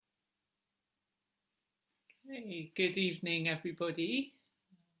Hey, good evening, everybody.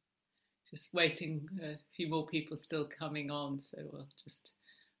 Just waiting, a few more people still coming on, so we'll just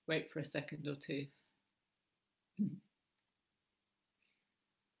wait for a second or two.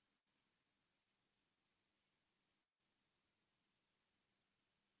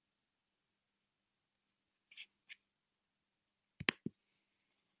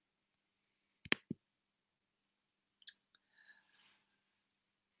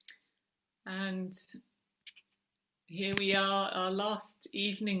 And here we are, our last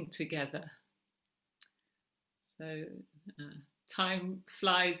evening together. So time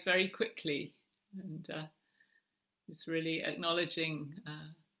flies very quickly, and it's really acknowledging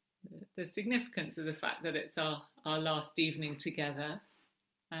the significance of the fact that it's our last evening together,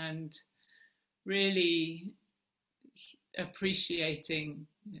 and really appreciating,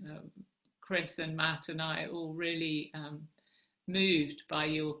 Chris and Matt and I all really moved by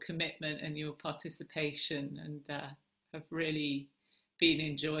your commitment and your participation, and have really been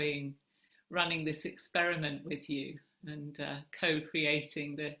enjoying running this experiment with you and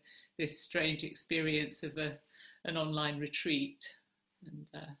co-creating this strange experience of an online retreat.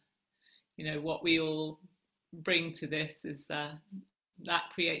 And what we all bring to this is that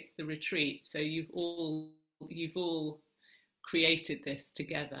creates the retreat. So you've all created this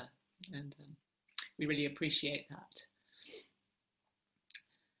together, and we really appreciate that.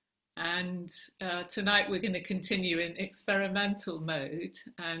 And tonight we're going to continue in experimental mode,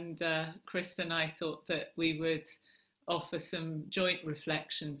 and Chris and I thought that we would offer some joint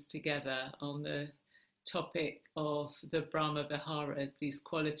reflections together on the topic of the Brahma Viharas, these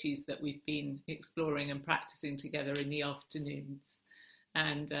qualities that we've been exploring and practicing together in the afternoons.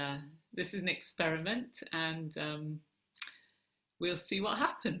 And this is an experiment, and we'll see what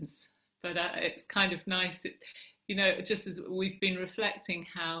happens. But it's kind of nice, just as we've been reflecting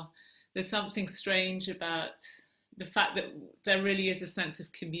how there's something strange about the fact that there really is a sense of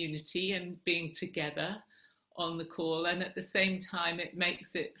community and being together on the call, and at the same time it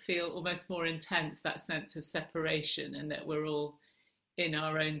makes it feel almost more intense, that sense of separation, and that we're all in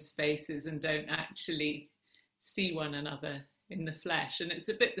our own spaces and don't actually see one another in the flesh. And it's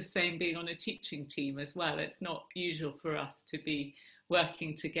a bit the same being on a teaching team as well. It's not usual for us to be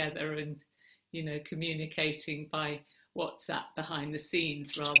working together and communicating by WhatsApp behind the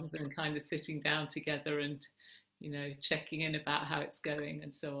scenes, rather than kind of sitting down together and checking in about how it's going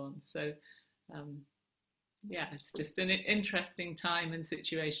and so on. So it's just an interesting time and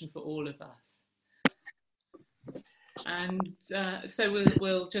situation for all of us. And so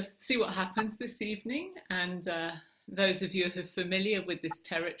we'll just see what happens this evening. And those of you who are familiar with this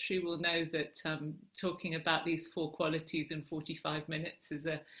territory will know that talking about these 4 qualities in 45 minutes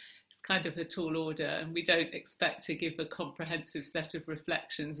it's kind of a tall order, and we don't expect to give a comprehensive set of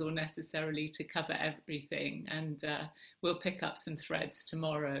reflections or necessarily to cover everything. And we'll pick up some threads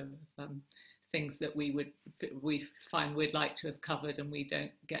tomorrow of things that we find we'd like to have covered and we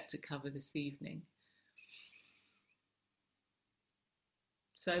don't get to cover this evening.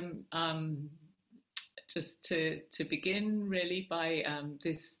 So just to begin really by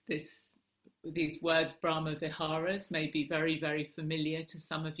these words, Brahma Viharas, may be very, very familiar to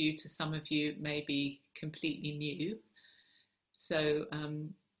some of you. To some of you, it may be completely new. So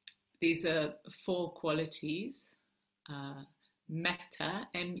these are 4 qualities. Metta,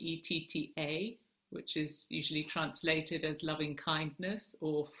 M-E-T-T-A, which is usually translated as loving kindness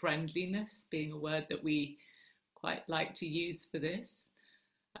or friendliness, being a word that we quite like to use for this.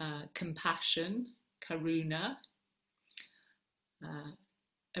 Compassion, karuna.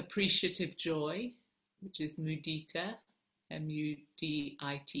 Appreciative joy, which is mudita,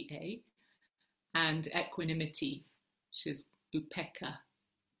 M-U-D-I-T-A, and equanimity, which is upekkha,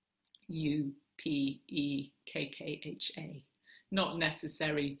 U-P-E-K-K-H-A. Not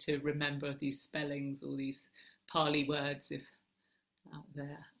necessary to remember these spellings or these Pali words if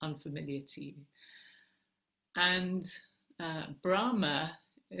they're unfamiliar to you. And Brahma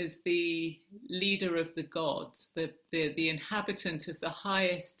is the leader of the gods, the inhabitant of the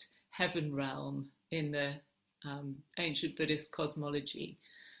highest heaven realm in the ancient Buddhist cosmology.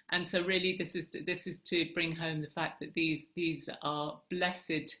 And so really this is to bring home the fact that these are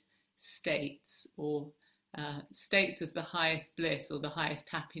blessed states, or states of the highest bliss or the highest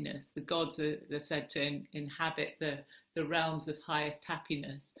happiness. The gods are said to inhabit the realms of highest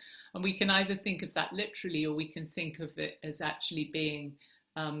happiness. And we can either think of that literally, or we can think of it as actually being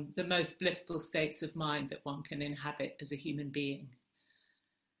the most blissful states of mind that one can inhabit as a human being.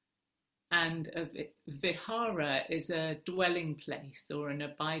 And a vihara is a dwelling place or an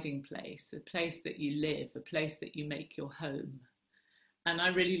abiding place, a place that you live, a place that you make your home. And I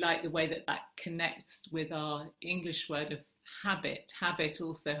really like the way that that connects with our English word of habit. Habit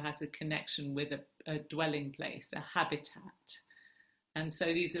also has a connection with a dwelling place, a habitat. And so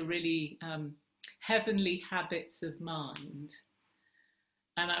these are really heavenly habits of mind.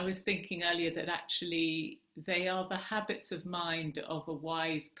 And I was thinking earlier that actually they are the habits of mind of a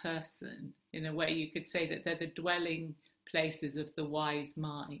wise person. In a way, you could say that they're the dwelling places of the wise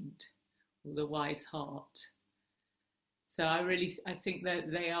mind or the wise heart. So I think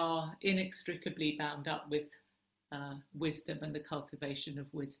that they are inextricably bound up with wisdom and the cultivation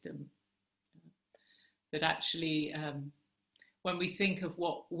of wisdom. That actually, when we think of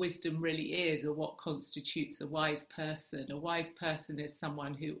what wisdom really is, or what constitutes a wise person is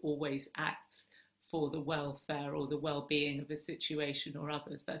someone who always acts for the welfare or the well-being of a situation or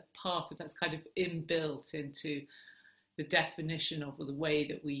others. That's kind of inbuilt into the definition of, or the way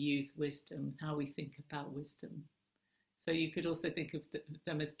that we use wisdom, how we think about wisdom. So you could also think of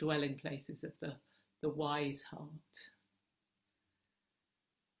them as dwelling places of the wise heart.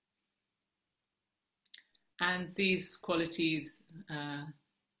 And these qualities,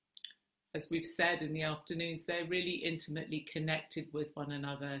 as we've said in the afternoons, they're really intimately connected with one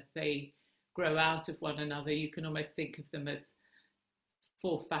another. They grow out of one another. You can almost think of them as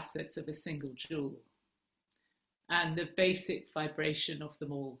four facets of a single jewel. And the basic vibration of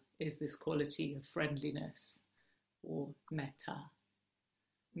them all is this quality of friendliness, or metta.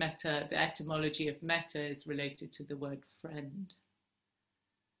 Metta, the etymology of metta is related to the word friend.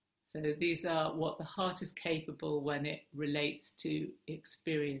 So these are what the heart is capable when it relates to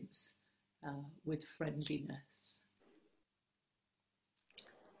experience with friendliness.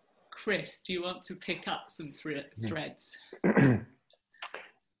 Chris, do you want to pick up some threads?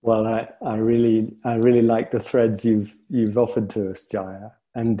 Well, I really like the threads you've offered to us, Jaya,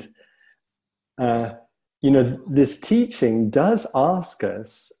 and this teaching does ask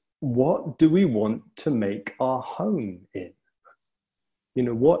us, what do we want to make our home in?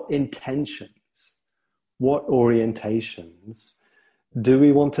 What intentions, what orientations do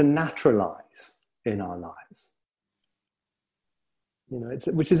we want to naturalize in our lives?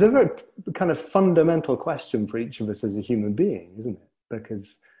 Which is a very kind of fundamental question for each of us as a human being, isn't it?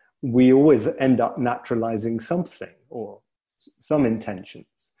 Because we always end up naturalizing something or some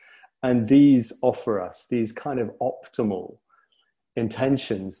intentions. And these offer us these kind of optimal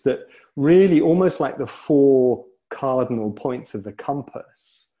intentions that really, almost like the four cardinal points of the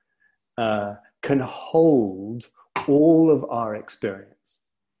compass, can hold all of our experience,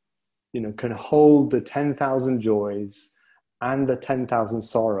 can hold the 10,000 joys and the 10,000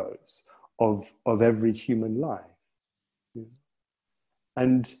 sorrows of every human life.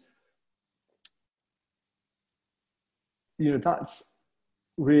 And, that's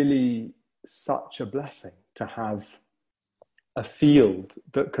really such a blessing to have a field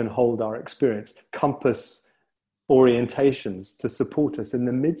that can hold our experience, compass orientations to support us in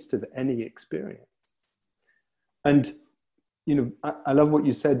the midst of any experience. And, I love what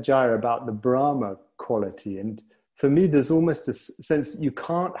you said, Jaya, about the Brahma quality. And for me, there's almost a sense you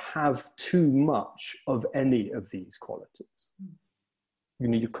can't have too much of any of these qualities.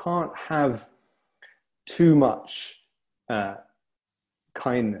 You can't have too much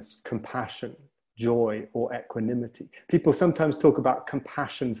kindness, compassion, joy, or equanimity. People sometimes talk about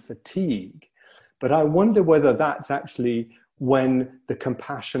compassion fatigue, but I wonder whether that's actually when the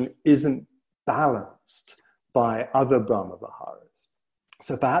compassion isn't balanced by other Brahma Viharas.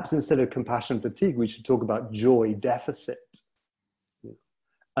 So perhaps instead of compassion fatigue, we should talk about joy deficit.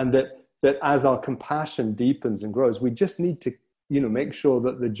 And that as our compassion deepens and grows, we just need to, make sure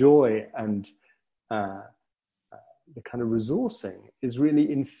that the joy and the kind of resourcing is really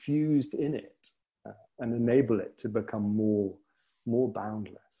infused in it and enable it to become more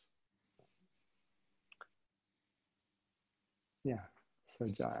boundless. Yeah, so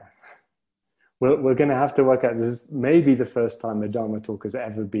Jaya. We're going to have to work out, this is maybe the first time a Dharma talk has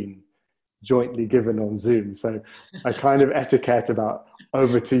ever been jointly given on Zoom. So a kind of etiquette about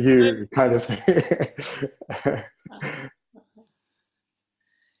over to you kind of thing.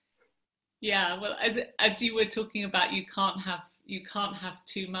 Yeah, well, as you were talking about, you can't have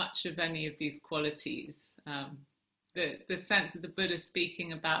too much of any of these qualities. The sense of the Buddha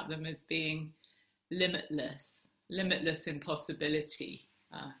speaking about them as being limitless in possibility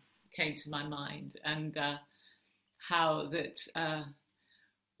came to my mind, and how that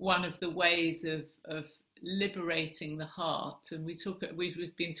one of the ways of liberating the heart, and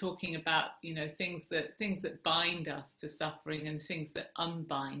we've been talking about things that bind us to suffering and things that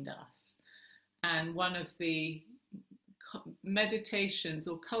unbind us. And one of the meditations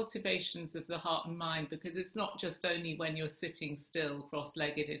or cultivations of the heart and mind, because it's not just only when you're sitting still,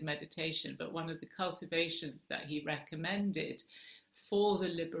 cross-legged in meditation, but one of the cultivations that he recommended for the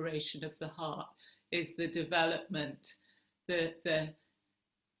liberation of the heart is the development, the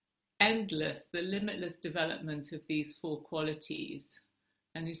endless, the limitless development of these four qualities.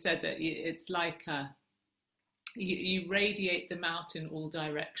 And he said that it's like you radiate them out in all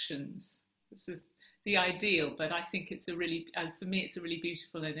directions. This is the ideal, but I think it's for me, it's a really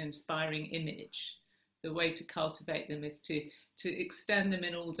beautiful and inspiring image. The way to cultivate them is to extend them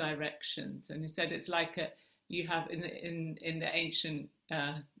in all directions. And he said it's like you have in the ancient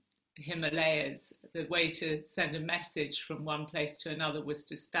Himalayas, the way to send a message from one place to another was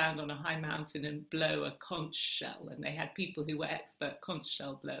to stand on a high mountain and blow a conch shell. And they had people who were expert conch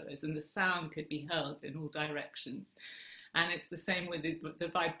shell blowers, and the sound could be heard in all directions. And it's the same with the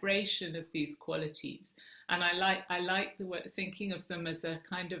vibration of these qualities. And I like the way, thinking of them as a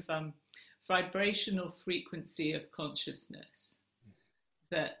kind of vibrational frequency of consciousness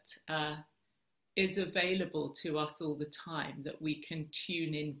that is available to us all the time, that we can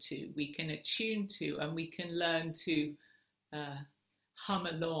tune into, we can attune to, and we can learn to hum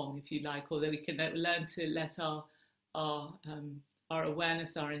along, if you like, or that we can learn to let our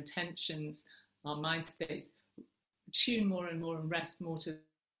awareness, our intentions, our mind states tune more and more and rest more to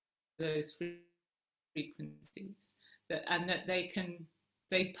those frequencies, and that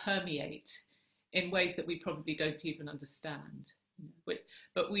they permeate in ways that we probably don't even understand.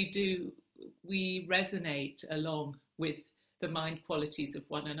 But we resonate along with the mind qualities of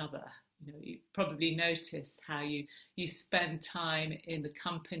one another. You probably notice how you spend time in the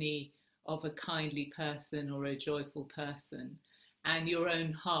company of a kindly person or a joyful person, and your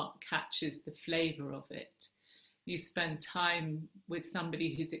own heart catches the flavor of it. You spend time with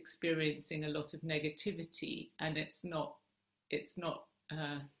somebody who's experiencing a lot of negativity, and it's not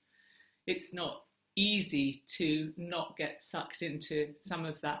easy to not get sucked into some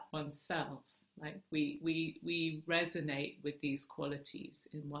of that oneself. Like we resonate with these qualities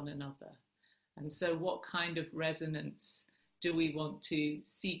in one another. And so what kind of resonance do we want to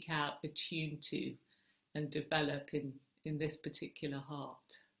seek out, attune to, and develop in this particular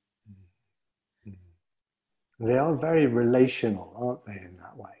heart? They are very relational, aren't they, in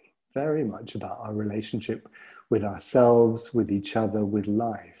that way? Very much about our relationship with ourselves, with each other, with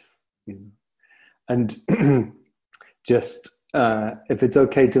life. And just if it's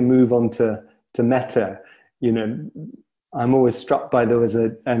okay to move on to metta, I'm always struck by, there was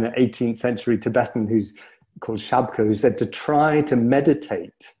an 18th century Tibetan who's called Shabka, who said to try to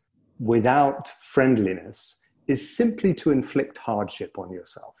meditate without friendliness is simply to inflict hardship on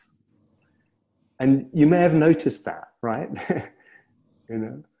yourself. And you may have noticed that, right?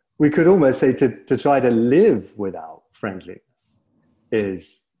 We could almost say to try to live without friendliness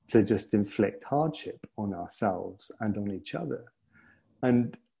is to just inflict hardship on ourselves and on each other.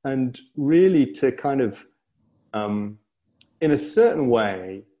 And really to kind of, in a certain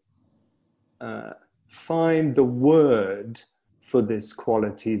way, find the word for this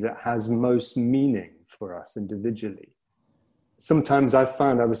quality that has most meaning for us individually. Sometimes I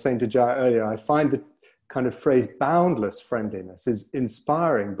was saying to Jaya earlier, I find the kind of phrase boundless friendliness is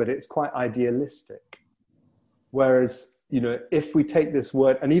inspiring, but it's quite idealistic. Whereas, if we take this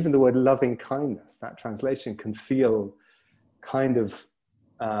word, and even the word loving kindness, that translation can feel kind of,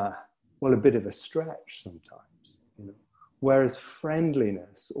 a bit of a stretch sometimes. Whereas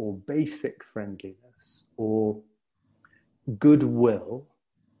friendliness or basic friendliness or goodwill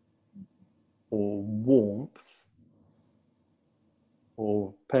or warmth,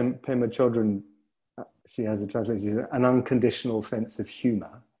 or Pema Chodron, she has a translation, an unconditional sense of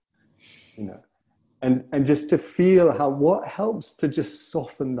humor, and just to feel what helps to just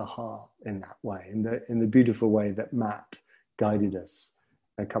soften the heart in that way, in the beautiful way that Matt guided us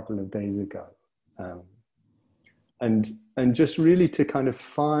a couple of days ago, and just really to kind of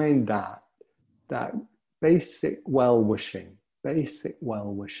find that basic well-wishing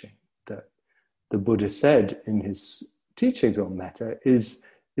that the Buddha said in his teachings on metta is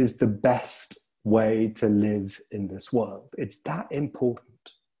the best way to live in this world. It's that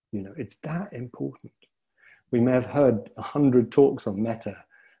important, it's that important. We may have heard 100 talks on metta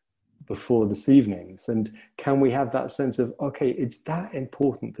before this evening's, and can we have that sense of, okay, it's that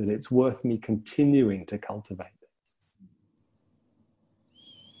important that it's worth me continuing to cultivate this?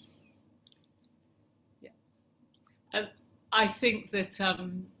 Yeah. I think that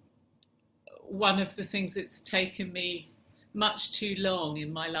one of the things that's taken me much too long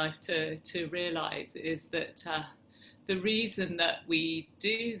in my life to realize is that the reason that we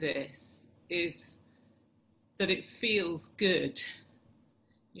do this is that it feels good.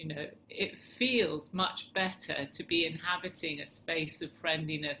 You know, it feels much better to be inhabiting a space of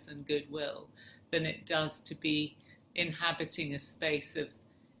friendliness and goodwill than it does to be inhabiting a space of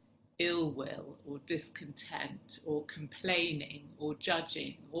ill will or discontent or complaining or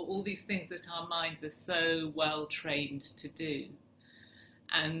judging, or all these things that our minds are so well trained to do.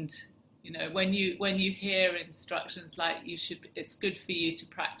 And you know, when you hear instructions like it's good for you to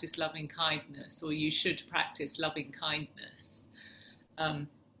practice loving kindness, or you should practice loving kindness,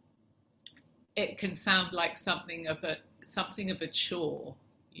 it can sound like something of a chore,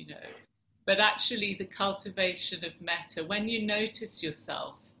 you know. But actually, the cultivation of metta, when you notice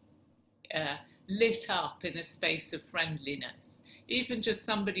yourself lit up in a space of friendliness, even just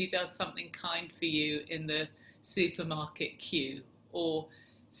somebody does something kind for you in the supermarket queue, or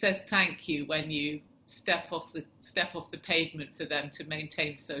says thank you when you step off the pavement for them to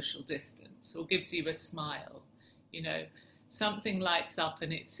maintain social distance, or gives you a smile, you know, something lights up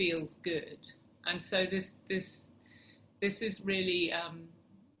and it feels good. And so this is really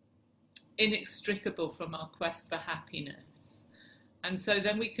inextricable from our quest for happiness. And so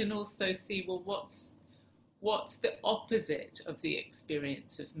then we can also see, well, what's the opposite of the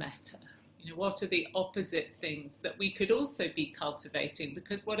experience of metta? You know, what are the opposite things that we could also be cultivating?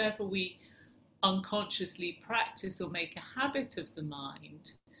 Because whatever we unconsciously practice or make a habit of the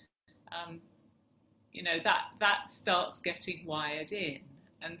mind, you know, that starts getting wired in.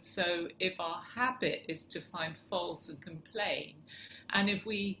 And so if our habit is to find faults and complain, and if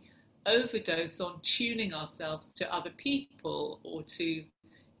we overdose on tuning ourselves to other people, or to,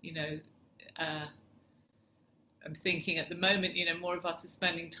 you know, I'm thinking at the moment, you know, more of us are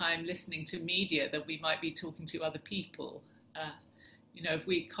spending time listening to media than we might be talking to other people. You know, if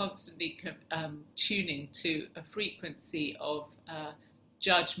we constantly tuning to a frequency of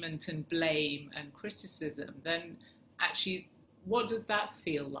judgment and blame and criticism, then actually, what does that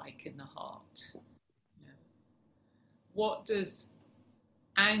feel like in the heart? You know, what does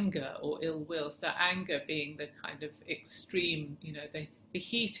anger or ill will, so anger being the kind of extreme, you know, the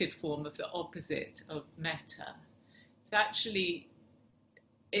heated form of the opposite of metta, actually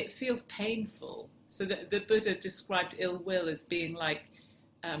it feels painful. So the Buddha described ill will as being like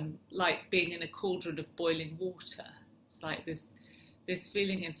being in a cauldron of boiling water. It's like this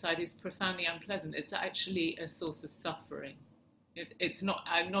feeling inside is profoundly unpleasant. It's actually a source of suffering. It's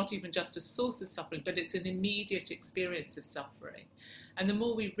not even just a source of suffering, but it's an immediate experience of suffering. And the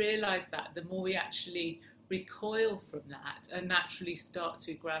more we realize that, the more we actually recoil from that and naturally start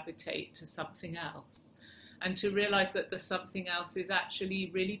to gravitate to something else. And to realize that the something else is actually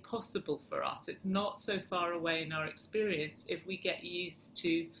really possible for us. It's not so far away in our experience if we get used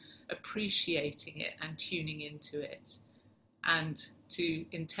to appreciating it and tuning into it, and to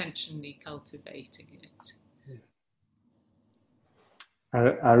intentionally cultivating it.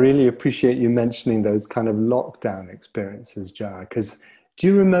 I really appreciate you mentioning those kind of lockdown experiences, Jaya, because do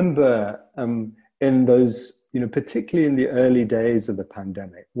you remember in those, you know, particularly in the early days of the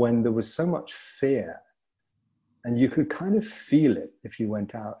pandemic, when there was so much fear, and you could kind of feel it if you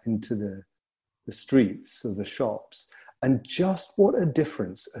went out into the streets or the shops, and just what a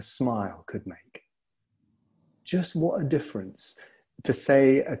difference a smile could make. Just what a difference to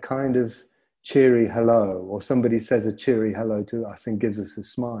say a kind of cheery hello, or somebody says a cheery hello to us and gives us a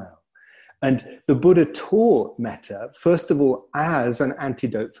smile. And the Buddha taught metta, first of all, as an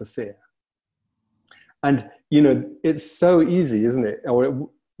antidote for fear. And, you know, it's so easy, isn't it? Or,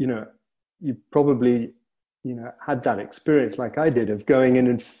 you know, you probably, you know, had that experience like I did of going in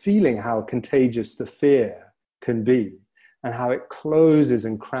and feeling how contagious the fear can be, and how it closes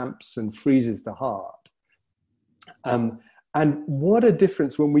and cramps and freezes the heart. And what a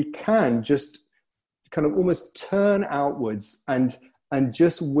difference when we can just kind of almost turn outwards and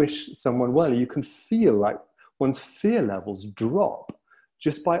just wish someone well. You can feel like one's fear levels drop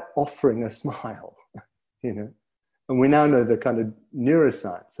just by offering a smile, you know. And we now know the kind of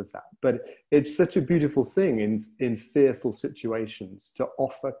neuroscience of that. But it's such a beautiful thing in fearful situations to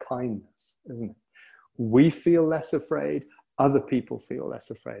offer kindness, isn't it? We feel less afraid, other people feel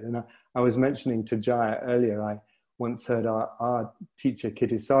less afraid. And I was mentioning to Jaya earlier, I once heard our teacher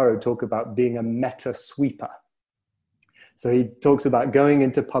Kittisaru talk about being a metta sweeper. So he talks about going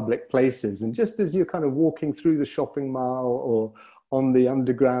into public places, and just as you're kind of walking through the shopping mall or on the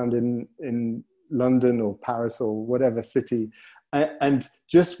underground in London or Paris or whatever city, and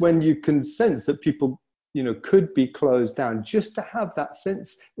just when you can sense that people, you know, could be closed down, just to have that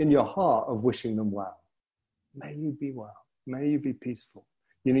sense in your heart of wishing them well. May you be well. May you be peaceful.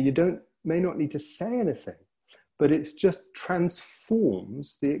 You know, you may not need to say anything, but it's just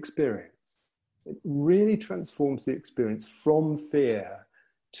transforms the experience. It really transforms the experience from fear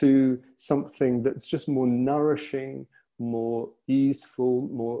to something that's just more nourishing, more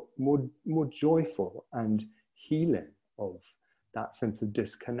easeful, more joyful and healing of that sense of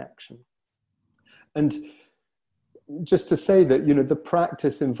disconnection. And just to say that, the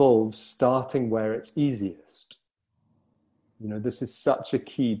practice involves starting where it's easiest. This is such a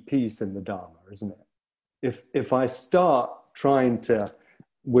key piece in the Dharma, isn't it? If I start trying to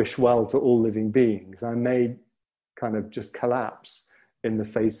wish well to all living beings, I may kind of just collapse in the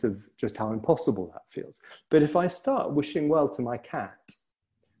face of just how impossible that feels. But if I start wishing well to my cat,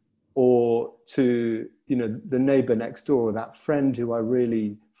 or to the neighbor next door, or that friend who I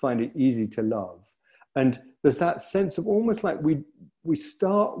really find it easy to love, and there's that sense of almost like we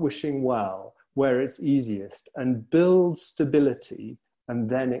start wishing well where it's easiest and build stability and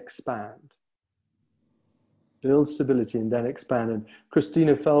then expand. Build stability and then expand. And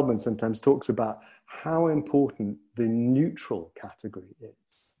Christina Feldman sometimes talks about how important the neutral category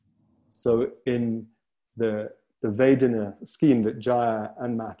is. So in the Vedana scheme that Jaya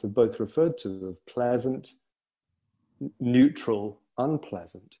and Matt have both referred to, of pleasant, neutral,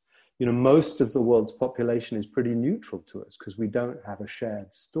 unpleasant, most of the world's population is pretty neutral to us because we don't have a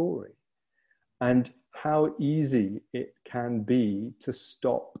shared story. And how easy it can be to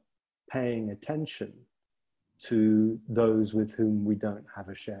stop paying attention to those with whom we don't have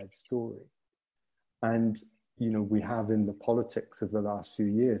a shared story. And, we have in the politics of the last few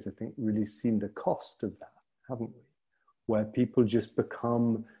years, I think, really seen the cost of that, haven't we? Where people just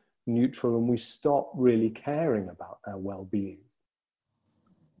become neutral and we stop really caring about their well-being.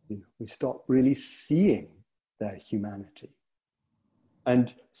 We stop really seeing their humanity.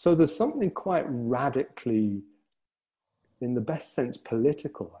 And so there's something quite radically, in the best sense,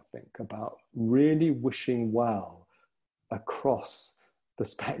 political, I think, about really wishing well across the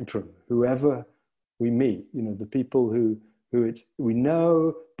spectrum, whoever we meet, the people who we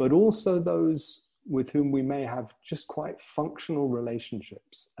know, but also those with whom we may have just quite functional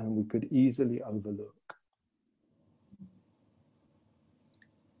relationships and we could easily overlook.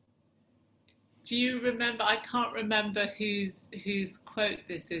 Do you remember, I can't remember whose quote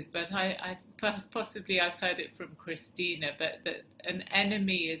this is, but possibly I've heard it from Christina, but that an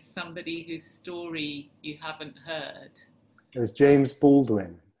enemy is somebody whose story you haven't heard. It was James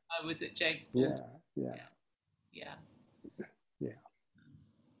Baldwin. Oh, was it James Baldwin? Yeah.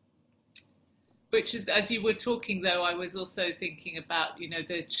 Which is, as you were talking though, I was also thinking about,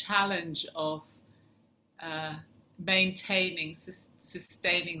 the challenge of maintaining,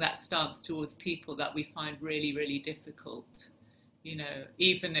 sustaining that stance towards people that we find really, really difficult.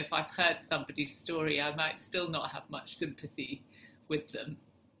 Even if I've heard somebody's story, I might still not have much sympathy with them.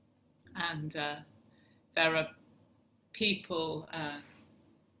 And there are people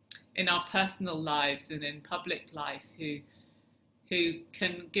in our personal lives and in public life who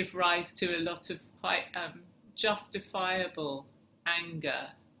can give rise to a lot of quite justifiable anger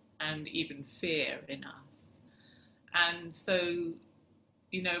and even fear in us. And so,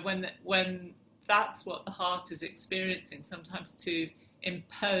 when that's what the heart is experiencing, sometimes to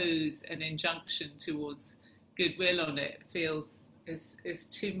impose an injunction towards goodwill on it is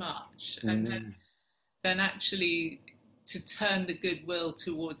too much. Mm. And then actually to turn the goodwill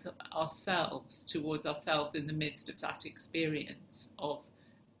towards ourselves in the midst of that experience of,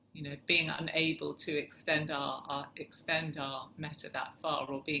 being unable to extend our metta that far,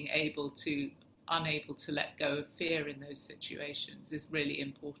 or being unable to let go of fear in those situations is really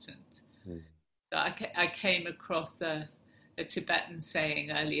important. Mm. So I came across a Tibetan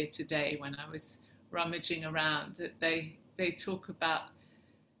saying earlier today when I was rummaging around, that they talk about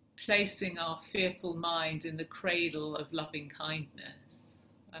placing our fearful mind in the cradle of loving kindness.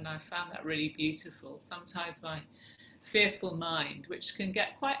 And I found that really beautiful. Sometimes my fearful mind, which can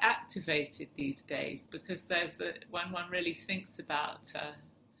get quite activated these days, because when one really thinks about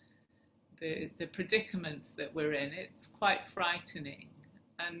the predicaments that we're in, it's quite frightening.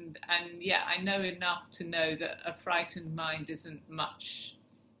 And yeah, I know enough to know that a frightened mind isn't much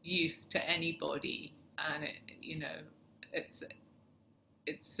use to anybody, and it's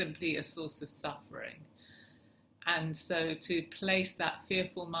simply a source of suffering. And so to place that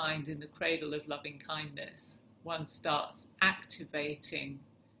fearful mind in the cradle of loving kindness, one starts activating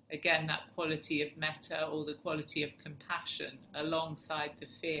again that quality of metta, or the quality of compassion, alongside the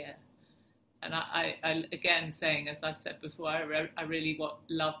fear. And I again, saying, as I've said before, I really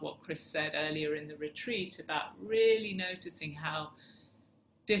love what Chris said earlier in the retreat about really noticing how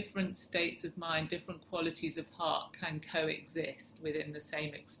different states of mind, different qualities of heart can coexist within the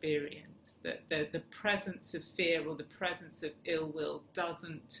same experience. That the presence of fear or the presence of ill will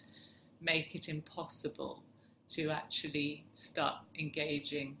doesn't make it impossible to actually start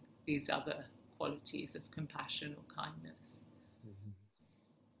engaging these other qualities of compassion or kindness.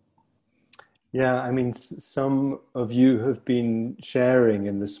 Yeah, I mean, some of you have been sharing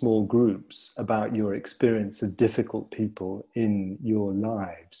in the small groups about your experience of difficult people in your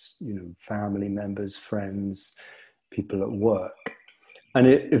lives, you know, family members, friends, people at work. And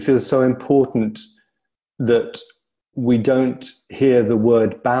it feels so important that we don't hear the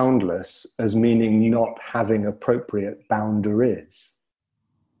word boundless as meaning not having appropriate boundaries.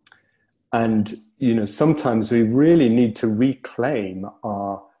 And, you know, sometimes we really need to reclaim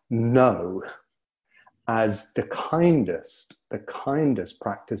our no as the kindest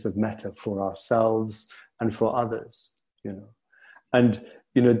practice of metta for ourselves and for others, you know. And,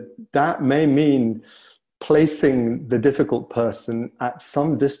 you know, that may mean placing the difficult person at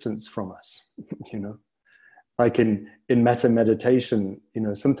some distance from us, you know. Like in metta meditation, you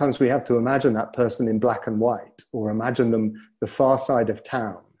know, sometimes we have to imagine that person in black and white, or imagine them the far side of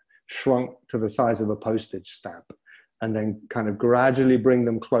town, shrunk to the size of a postage stamp, and then kind of gradually bring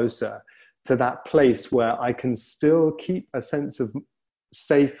them closer to that place where I can still keep a sense of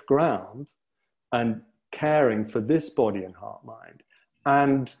safe ground and caring for this body and heart mind,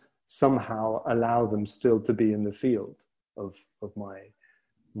 and somehow allow them still to be in the field of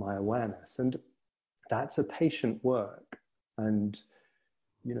my awareness. And that's a patient work. And,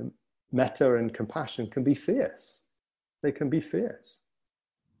 you know, metta and compassion can be fierce. They can be fierce.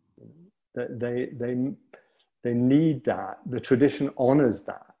 They need that. The tradition honors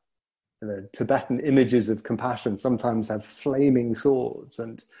that. The Tibetan images of compassion sometimes have flaming swords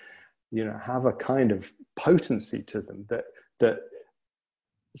and, you know, have a kind of potency to them that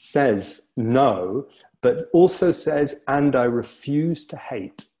says no, but also says, and I refuse to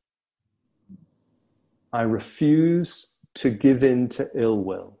hate. I refuse to give in to ill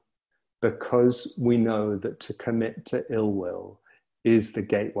will, because we know that to commit to ill will is the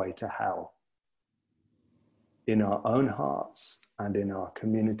gateway to hell in our own hearts and in our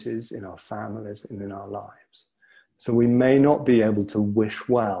communities, in our families, and in our lives. So we may not be able to wish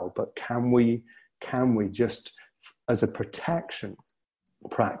well, but can we just, as a protection,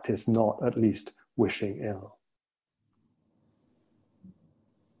 practice not at least wishing ill?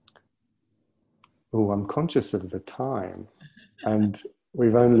 Oh, I'm conscious of the time, and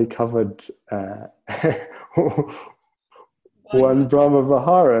we've only covered one Brahma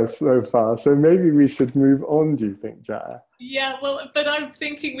Vihara so far, so maybe we should move on, do you think, Jaya? Yeah, well, but I'm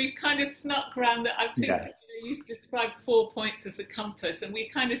thinking we've kind of snuck around that. I'm thinking, Yes. you know, you've described 4 points of the compass, and we're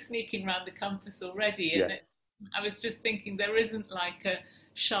kind of sneaking around the compass already. And Yes. I was just thinking there isn't like a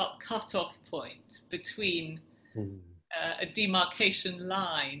sharp cut-off point between a demarcation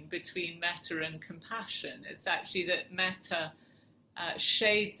line between metta and compassion. It's actually that metta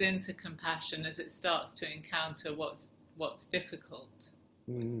shades into compassion as it starts to encounter what's difficult.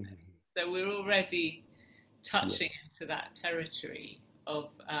 So we're already touching into that territory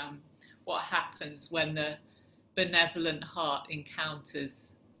of what happens when the benevolent heart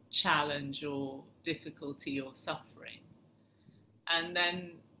encounters challenge or difficulty or suffering. And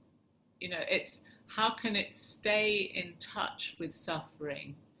then, you know, it's how can it stay in touch with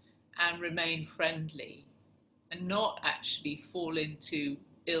suffering and remain friendly and not actually fall into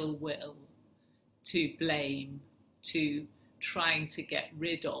ill will, to blame, to trying to get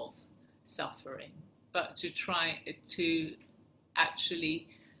rid of suffering, but to try to actually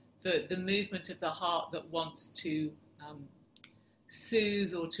the movement of the heart that wants to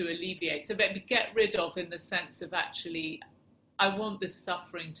soothe or to alleviate. So maybe get rid of in the sense of actually, I want this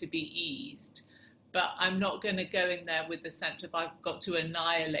suffering to be eased, but I'm not going to go in there with the sense of I've got to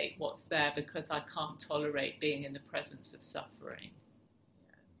annihilate what's there because I can't tolerate being in the presence of suffering.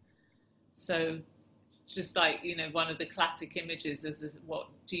 So just like, you know, one of the classic images is what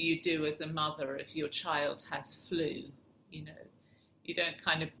do you do as a mother if your child has flu? You know, you don't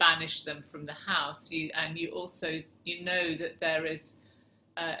kind of banish them from the house. You also, you know that there is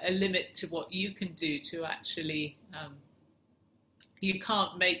a limit to what you can do to actually, you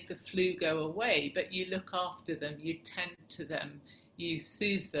can't make the flu go away, but you look after them, you tend to them, you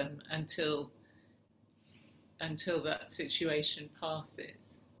soothe them until that situation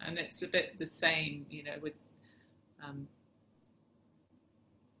passes. And it's a bit the same, you know, with,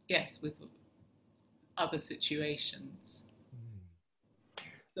 with other situations.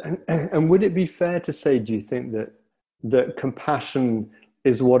 And would it be fair to say, do you think, that compassion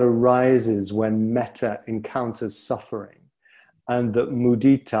is what arises when metta encounters suffering, and that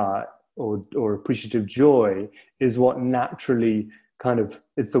mudita or appreciative joy is what naturally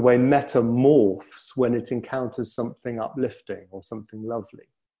it's the way metta morphs when it encounters something uplifting or something lovely?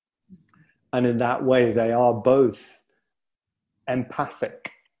 And in that way, they are both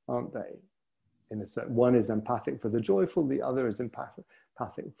empathic, aren't they? In a sense, one is empathic for the joyful, the other is empathic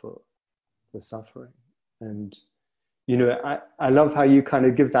for the suffering. And, you know, I love how you kind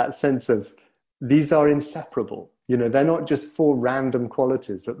of give that sense of these are inseparable. You know, they're not just four random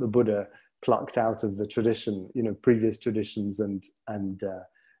qualities that the Buddha plucked out of the tradition, you know, previous traditions and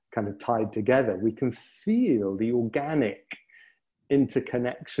kind of tied together. We can feel the organic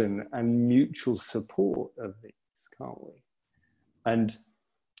interconnection and mutual support of these, can't we? And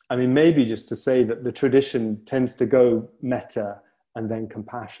I mean, maybe just to say that the tradition tends to go metta and then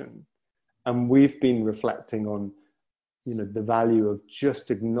compassion. And we've been reflecting on, you know, the value of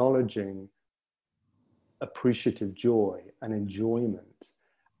just acknowledging appreciative joy and enjoyment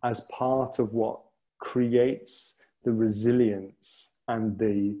as part of what creates the resilience and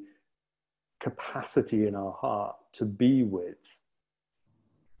the capacity in our heart to be with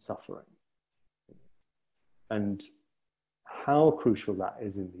suffering. And how crucial that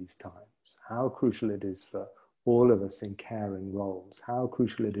is in these times, how crucial it is for all of us in caring roles, how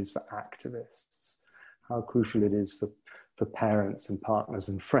crucial it is for activists, how crucial it is for parents and partners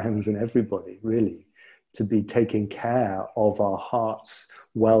and friends and everybody, really, to be taking care of our heart's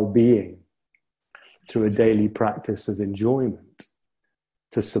well-being through a daily practice of enjoyment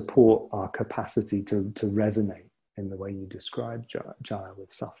to support our capacity to resonate in the way you described, Jaya,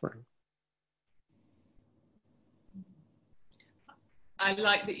 with suffering. I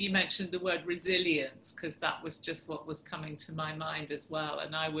like that you mentioned the word resilience, because that was just what was coming to my mind as well.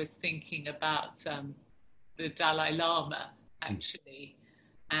 And I was thinking about the Dalai Lama, actually,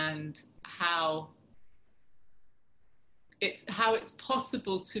 and how it's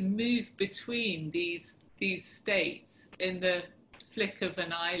possible to move between these states in the flick of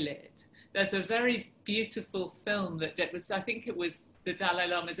an eyelid. There's a very beautiful film that was, I think it was the Dalai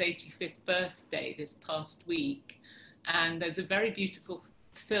Lama's 85th birthday this past week. And there's a very beautiful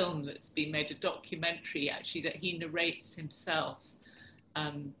film that's been made, a documentary actually, that he narrates himself,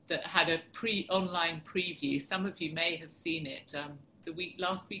 that had a online preview. Some of you may have seen it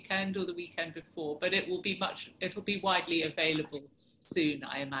last weekend or the weekend before, but it'll be widely available soon,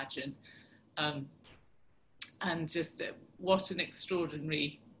 I imagine. And just what an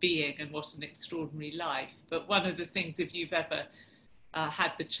extraordinary being and what an extraordinary life. But one of the things, if you've ever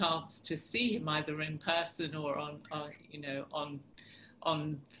had the chance to see him either in person or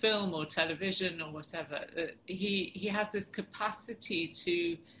on film or television or whatever, he has this capacity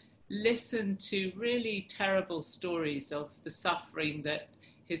to listen to really terrible stories of the suffering that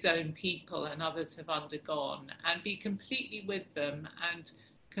his own people and others have undergone and be completely with them and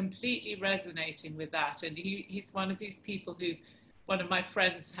completely resonating with that. And he's one of these people who, one of my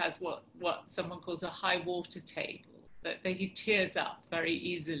friends has what someone calls a high water table, that he tears up very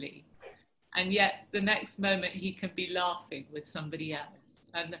easily. And yet the next moment he can be laughing with somebody else.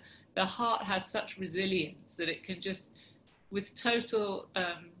 And the heart has such resilience that it can just, with total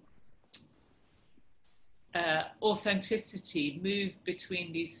authenticity, move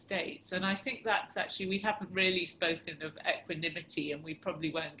between these states. And I think that's actually, we haven't really spoken of equanimity, and we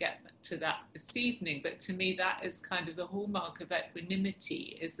probably won't get to that this evening, but to me that is kind of the hallmark of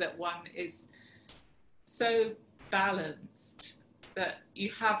equanimity, is that one is so balanced that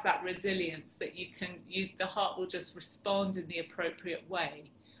you have that resilience, that the heart will just respond in the appropriate way,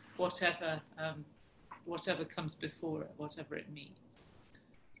 whatever comes before it, whatever it means.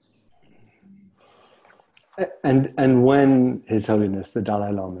 And when His Holiness the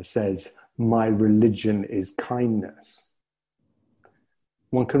Dalai Lama says, "My religion is kindness,"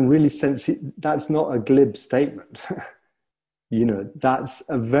 one can really sense that's not a glib statement. You know, that's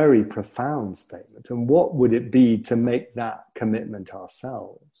a very profound statement. And what would it be to make that commitment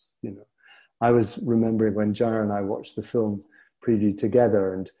ourselves? You know, I was remembering when Jaya and I watched the film preview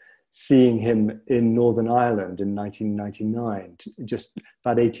together and seeing him in Northern Ireland in 1999, just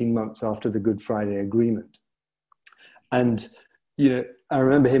about 18 months after the Good Friday Agreement. And, you know, I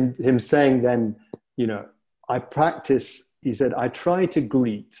remember him saying then, you know, I practice, he said, I try to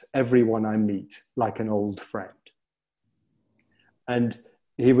greet everyone I meet like an old friend. And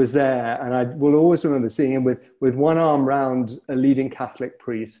he was there, and I will always remember seeing him with one arm round a leading Catholic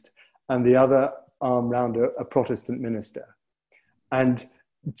priest and the other arm round a Protestant minister. And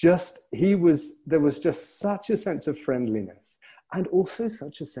there was just such a sense of friendliness and also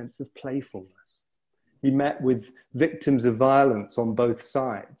such a sense of playfulness. He met with victims of violence on both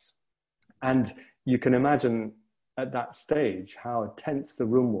sides. And you can imagine at that stage how tense the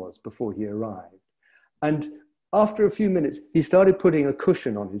room was before he arrived. And after a few minutes, he started putting a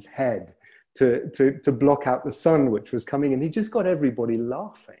cushion on his head to block out the sun, which was coming in. He just got everybody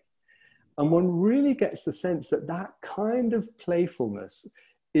laughing. And one really gets the sense that that kind of playfulness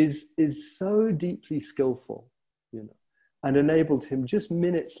is so deeply skillful, you know, and enabled him just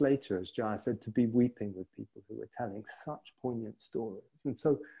minutes later, as Jaya said, to be weeping with people who were telling such poignant stories. And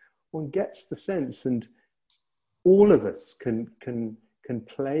so one gets the sense, and all of us can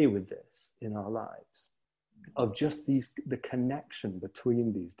play with this in our lives, of just the connection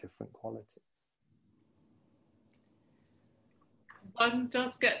between these different qualities. One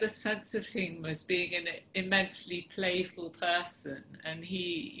does get the sense of him as being an immensely playful person, and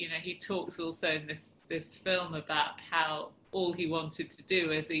he talks also in this film about how all he wanted to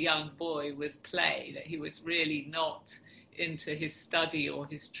do as a young boy was play, that he was really not into his study or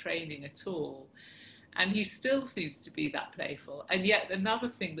his training at all. And he still seems to be that playful. And yet another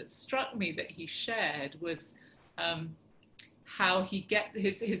thing that struck me that he shared was how he get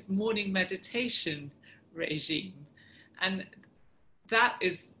his morning meditation regime. And that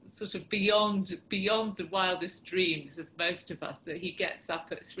is sort of beyond the wildest dreams of most of us, that he gets up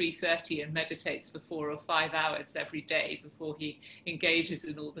at 3:30 and meditates for 4 or 5 hours every day before he engages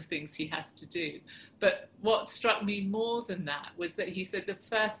in all the things he has to do. But what struck me more than that was that he said the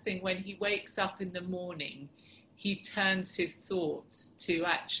first thing when he wakes up in the morning, he turns his thoughts to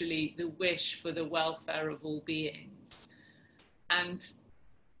actually the wish for the welfare of all beings. And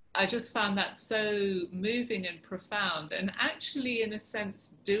I just found that so moving and profound, and actually in a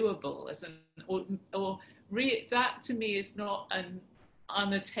sense doable, that to me is not an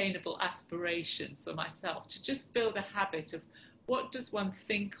unattainable aspiration for myself, to just build a habit of what does one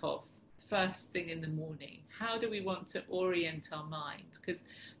think of first thing in the morning? How do we want to orient our mind? Because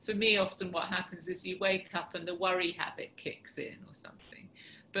for me, often what happens is you wake up and the worry habit kicks in or something.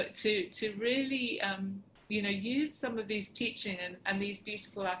 But to really use some of these teaching and these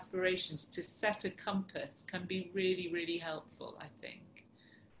beautiful aspirations to set a compass can be really, really helpful, I think.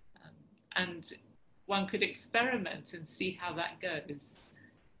 And one could experiment and see how that goes.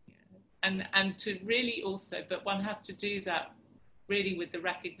 And to really also, but one has to do that really with the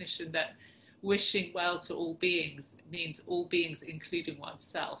recognition that wishing well to all beings means all beings, including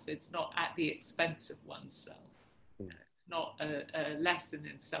oneself. It's not at the expense of oneself. It's not a lesson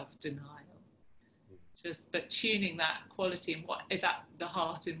in self-denial. But tuning that quality and what is at the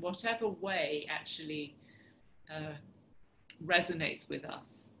heart in whatever way actually resonates with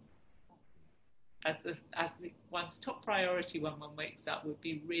us as one's top priority when one wakes up would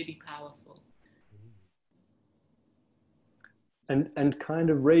be really powerful. And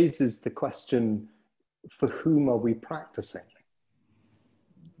kind of raises the question, for whom are we practicing?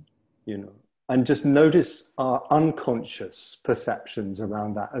 You know, and just notice our unconscious perceptions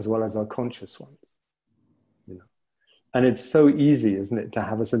around that as well as our conscious ones. And it's so easy, isn't it, to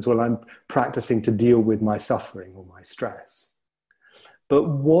have a sense, well, I'm practicing to deal with my suffering or my stress. But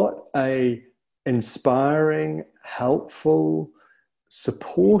what a inspiring, helpful,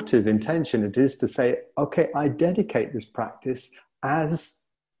 supportive intention it is to say, okay, I dedicate this practice as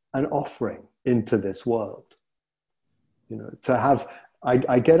an offering into this world. You know, to have,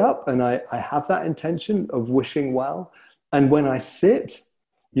 I get up and I have that intention of wishing well. And when I sit,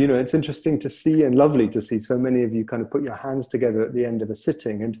 you know, it's interesting to see and lovely to see so many of you kind of put your hands together at the end of a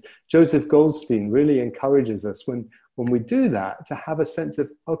sitting. And Joseph Goldstein really encourages us when we do that to have a sense of,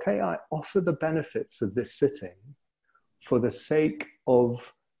 okay, I offer the benefits of this sitting for the sake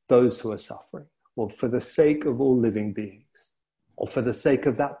of those who are suffering, or for the sake of all living beings, or for the sake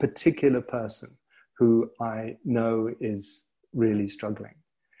of that particular person who I know is really struggling.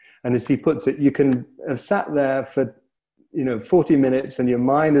 And as he puts it, you can have sat there for 40 minutes and your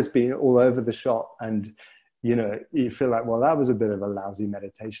mind has been all over the shop, and you feel like, well, that was a bit of a lousy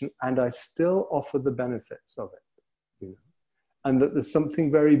meditation, and I still offer the benefits of it. And that there's something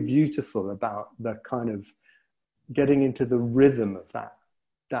very beautiful about the kind of getting into the rhythm of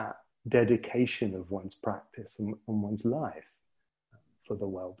that dedication of one's practice and one's life for the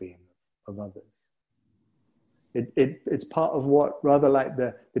well-being of others. It's part of what, rather like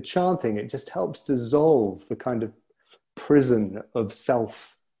the chanting, it just helps dissolve the kind of prison of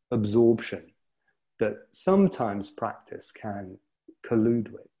self-absorption that sometimes practice can collude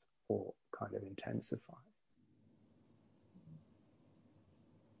with or kind of intensify.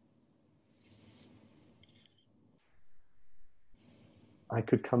 I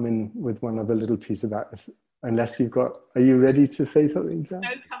could come in with one other little piece of that, unless you've got, are you ready to say something, Jaya? No,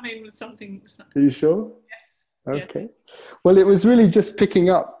 come in with something. Are you sure? Yes. Okay. Yeah. Well, it was really just picking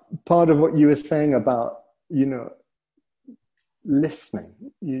up part of what you were saying about, listening.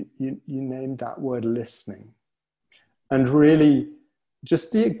 You named that word, listening. And really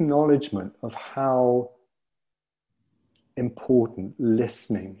just the acknowledgement of how important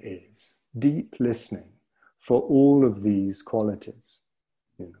listening is deep listening for all of these qualities.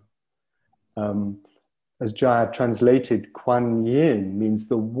 As Jaya translated, Kuan Yin means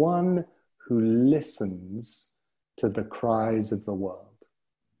the one who listens to the cries of the world.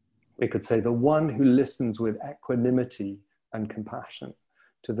 We could say the one who listens with equanimity and compassion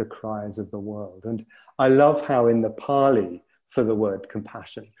to the cries of the world. And I love how in the Pali, for the word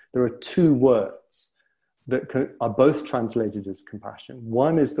compassion, there are two words that are both translated as compassion.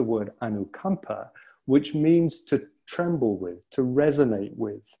 One is the word anukampa, which means to tremble with, to resonate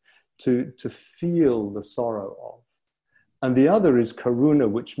with, to feel the sorrow of. And the other is karuna,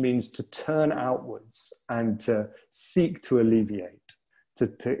 which means to turn outwards and to seek to alleviate,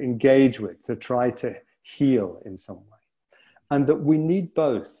 to engage with, to try to heal in some way. And that we need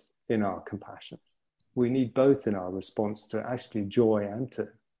both in our compassion. We need both in our response to actually joy and to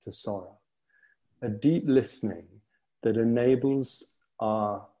sorrow. A deep listening that enables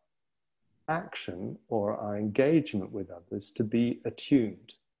our action or our engagement with others to be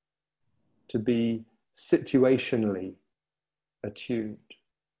attuned, to be situationally attuned.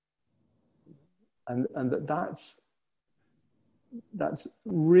 And that's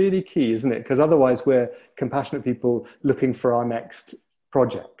really key, isn't it? Because otherwise we're compassionate people looking for our next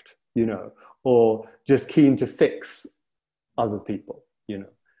project, or just keen to fix other people,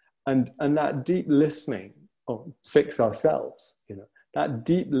 and that deep listening, or fix ourselves, that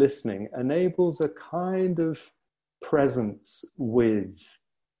deep listening enables a kind of presence with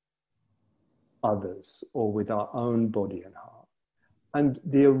others or with our own body and heart, and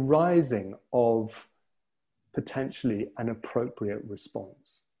the arising of potentially an appropriate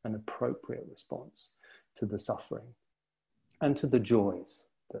response to the suffering and to the joys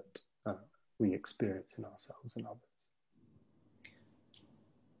that we experience in ourselves and others.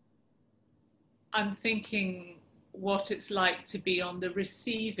 I'm thinking what it's like to be on the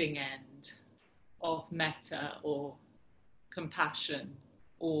receiving end of metta or compassion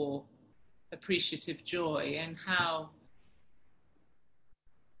or appreciative joy, and how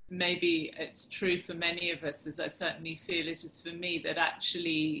maybe it's true for many of us, as I certainly feel it is for me, that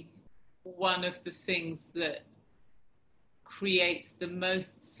actually one of the things that creates the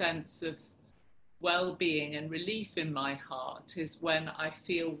most sense of well-being and relief in my heart is when I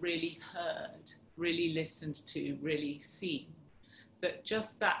feel really heard, really listened to, really seen. That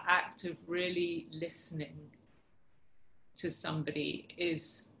just that act of really listening to somebody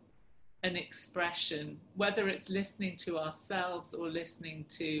is an expression, whether it's listening to ourselves or listening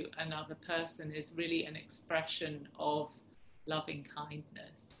to another person, is really an expression of loving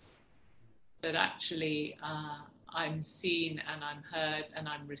kindness. That actually I'm seen and I'm heard and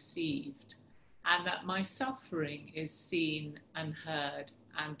I'm received, and that my suffering is seen and heard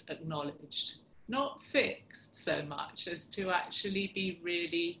and acknowledged, not fixed so much as to actually be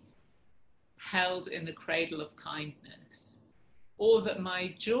really held in the cradle of kindness. Or that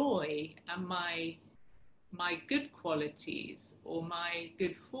my joy and my good qualities or my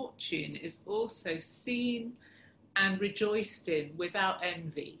good fortune is also seen and rejoiced in without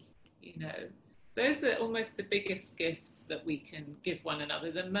envy. Those are almost the biggest gifts that we can give one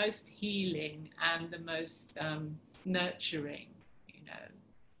another, the most healing and the most nurturing.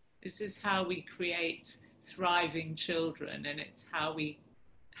 This is how we create thriving children, and it's how we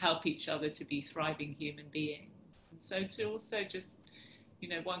help each other to be thriving human beings. So to also just,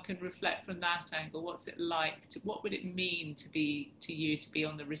 one can reflect from that angle, what's it like, what would it mean to you to be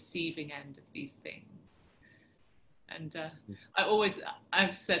on the receiving end of these things? And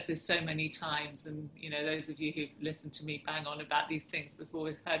I've said this so many times, and, those of you who've listened to me bang on about these things before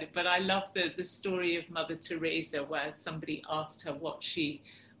have heard it, but I love the story of Mother Teresa, where somebody asked her what she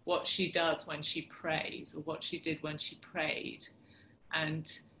does when she prays, or what she did when she prayed.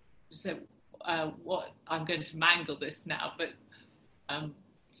 And so what, I'm going to mangle this now, but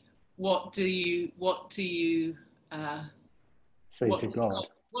what do you say to God?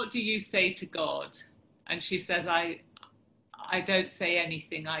 What do you say to God? And she says, I don't say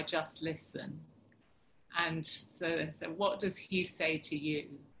anything, I just listen. And so what does he say to you?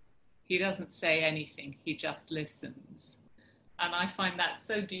 He doesn't say anything, he just listens. And I find that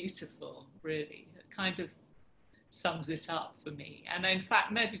so beautiful, really. It kind of sums it up for me. And in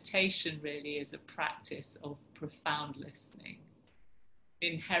fact, meditation really is a practice of profound listening,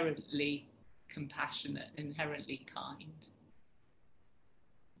 inherently compassionate, inherently kind.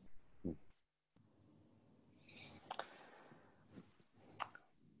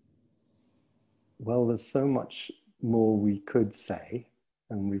 Well, there's so much more we could say,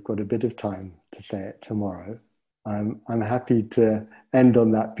 and we've got a bit of time to say it tomorrow. I'm happy to end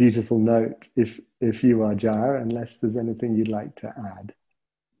on that beautiful note if you are, Jaya, unless there's anything you'd like to add.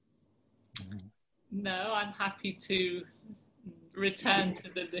 No, I'm happy to return to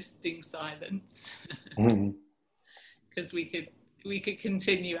the listening silence because we could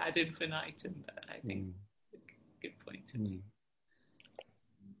continue ad infinitum, but I think good point of view.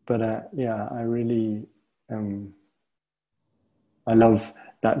 But yeah, I really I love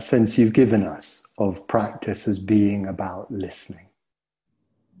that sense you've given us of practice as being about listening.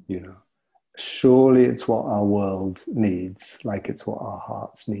 You know, surely it's what our world needs, like it's what our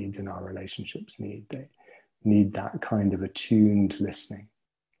hearts need and our relationships need. They need that kind of attuned listening.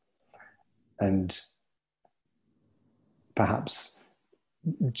 And perhaps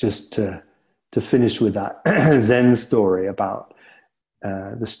just to finish with that Zen story about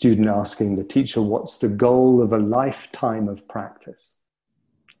the student asking the teacher, what's the goal of a lifetime of practice?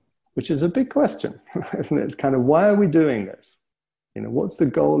 Which is a big question, isn't it? It's kind of, why are we doing this? You know, what's the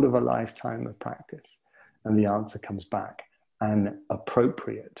goal of a lifetime of practice? And the answer comes back, an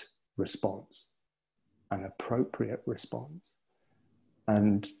appropriate response. An appropriate response.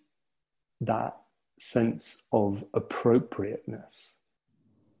 And that sense of appropriateness,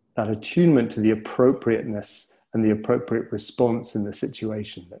 that attunement to the appropriateness and the appropriate response in the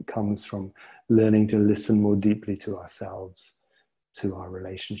situation that comes from learning to listen more deeply to ourselves, to our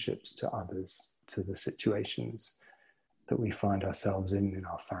relationships, to others, to the situations that we find ourselves in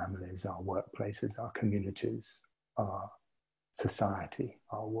our families, our workplaces, our communities, our society,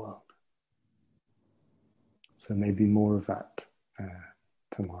 our world. So maybe more of that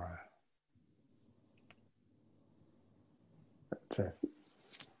tomorrow. But,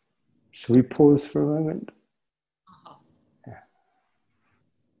 shall we pause for a moment? Yeah.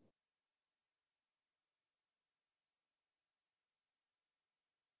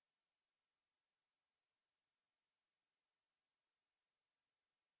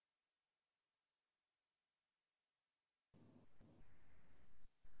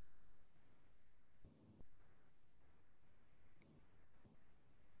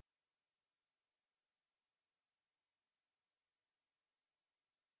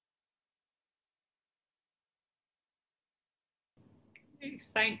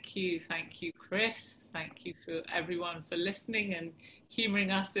 Thank you, Chris. Thank you for everyone for listening and humouring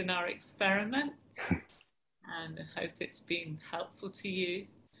us in our experiment. And I hope it's been helpful to you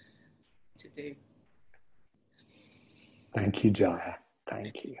to do. Thank you, Jaya.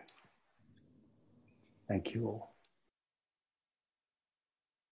 Thank you. Thank you all.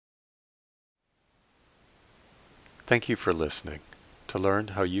 Thank you for listening. To learn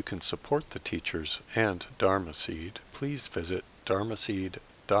how you can support the teachers and Dharma Seed, please visit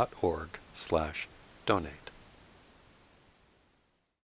dharmaseed.org/donate.